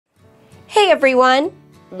Hey everyone,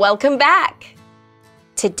 welcome back!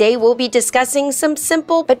 Today we'll be discussing some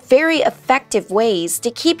simple but very effective ways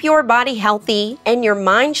to keep your body healthy and your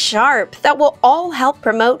mind sharp that will all help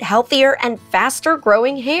promote healthier and faster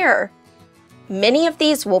growing hair. Many of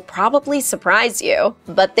these will probably surprise you,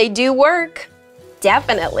 but they do work.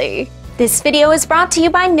 Definitely. This video is brought to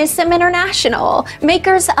you by Nissim International,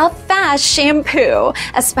 makers of Fast Shampoo,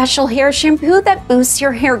 a special hair shampoo that boosts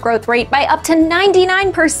your hair growth rate by up to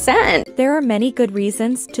 99%. There are many good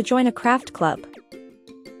reasons to join a craft club.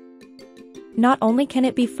 Not only can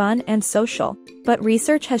it be fun and social, but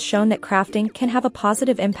research has shown that crafting can have a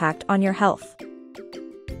positive impact on your health.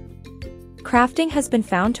 Crafting has been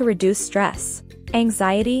found to reduce stress,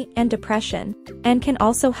 anxiety, and depression, and can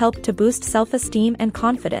also help to boost self-esteem and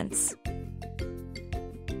confidence.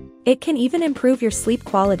 It can even improve your sleep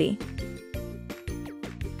quality.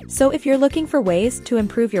 So if you're looking for ways to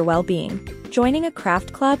improve your well-being, joining a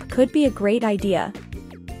craft club could be a great idea.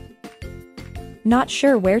 Not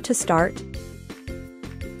sure where to start?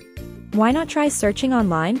 Why not try searching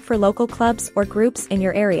online for local clubs or groups in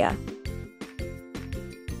your area?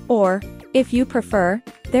 Or, if you prefer,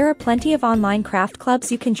 there are plenty of online craft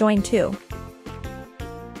clubs you can join too.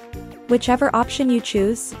 Whichever option you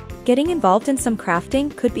choose, getting involved in some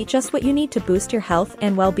crafting could be just what you need to boost your health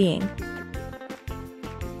and well-being.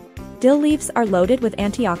 Dill leaves are loaded with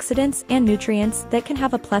antioxidants and nutrients that can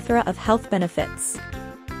have a plethora of health benefits.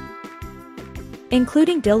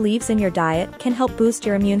 Including dill leaves in your diet can help boost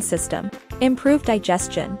your immune system, improve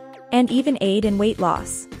digestion, and even aid in weight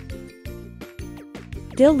loss.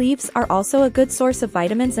 Dill leaves are also a good source of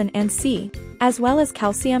vitamins and C, as well as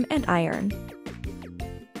calcium and iron.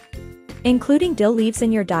 Including dill leaves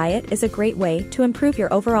in your diet is a great way to improve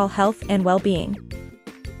your overall health and well-being.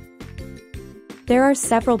 There are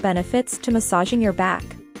several benefits to massaging your back,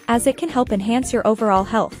 as it can help enhance your overall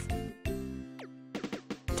health.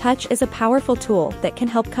 Touch is a powerful tool that can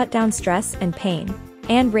help cut down stress and pain,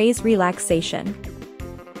 and raise relaxation.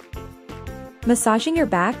 Massaging your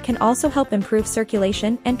back can also help improve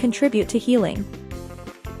circulation and contribute to healing.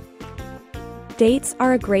 Dates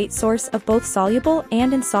are a great source of both soluble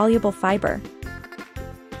and insoluble fiber.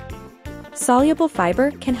 Soluble fiber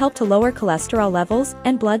can help to lower cholesterol levels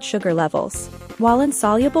and blood sugar levels, while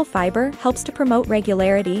insoluble fiber helps to promote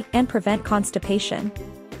regularity and prevent constipation.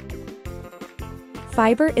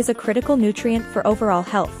 Fiber is a critical nutrient for overall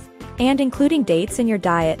health, and including dates in your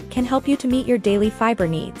diet can help you to meet your daily fiber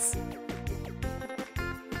needs.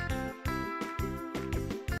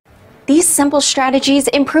 These simple strategies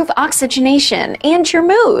improve oxygenation and your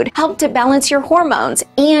mood, help to balance your hormones,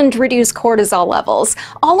 and reduce cortisol levels,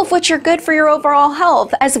 all of which are good for your overall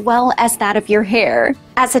health as well as that of your hair.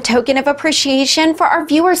 As a token of appreciation for our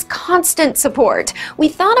viewers' constant support, we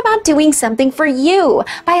thought about doing something for you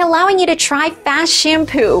by allowing you to try Fast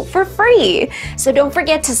Shampoo for free. So don't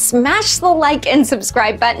forget to smash the like and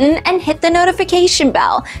subscribe button and hit the notification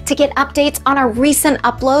bell to get updates on our recent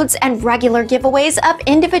uploads and regular giveaways of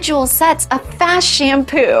individual sets of Fast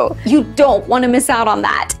Shampoo. You don't want to miss out on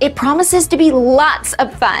that. It promises to be lots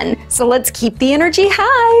of fun. So let's keep the energy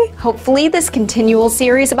high. Hopefully this continual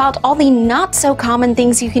series about all the not so common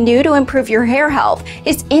things you can do to improve your hair health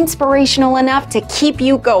is inspirational enough to keep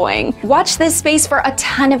you going. Watch this space for a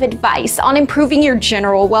ton of advice on improving your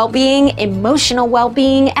general well-being, emotional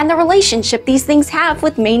well-being, and the relationship these things have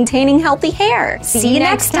with maintaining healthy hair. See you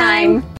next time.